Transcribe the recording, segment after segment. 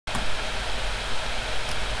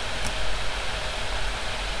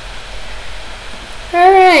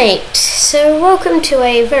Alright, so welcome to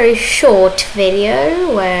a very short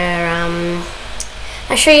video where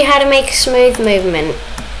I show you how to make a smooth movement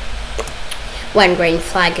when green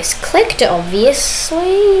flag is clicked,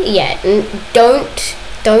 obviously. Yeah,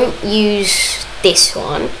 don't use this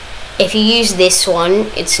one. If you use this one,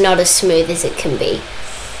 it's not as smooth as it can be.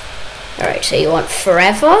 Alright, so you want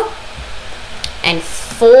forever and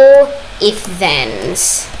 4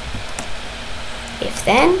 if-thens. If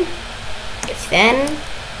then, if then,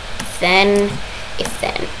 if then, if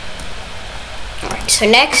then. Alright, so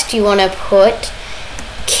next you want to put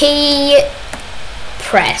key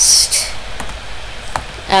pressed.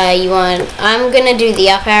 I'm gonna do the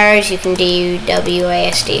up arrows. You can do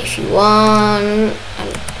WASD if you want.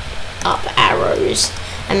 Up arrows.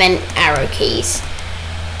 I meant arrow keys.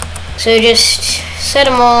 So just set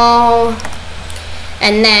them all.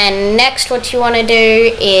 And then next what you want to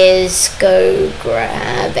do is go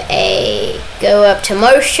up to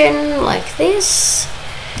motion like this,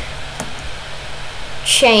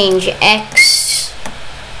 change X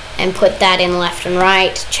and put that in left and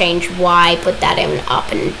right, change Y, put that in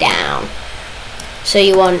up and down. So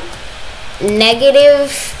you want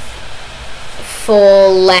negative for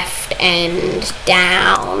left and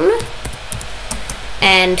down,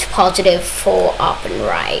 and positive for up and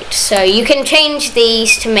right. So you can change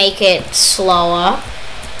these to make it slower,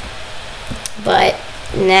 but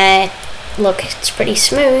nah, look, it's pretty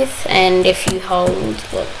smooth. And if you hold,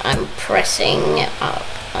 look, I'm pressing up,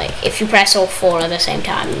 like if you press all 4 at the same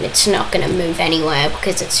time, it's not gonna move anywhere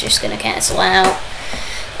because it's just gonna cancel out.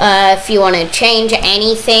 If you want to change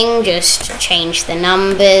anything, just change the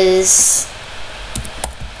numbers.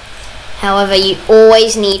 However, you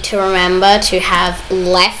always need to remember to have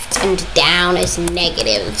left and down as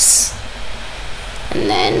negatives. And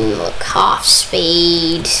then look, half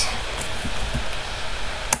speed.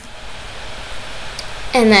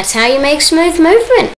 And that's how you make smooth movement.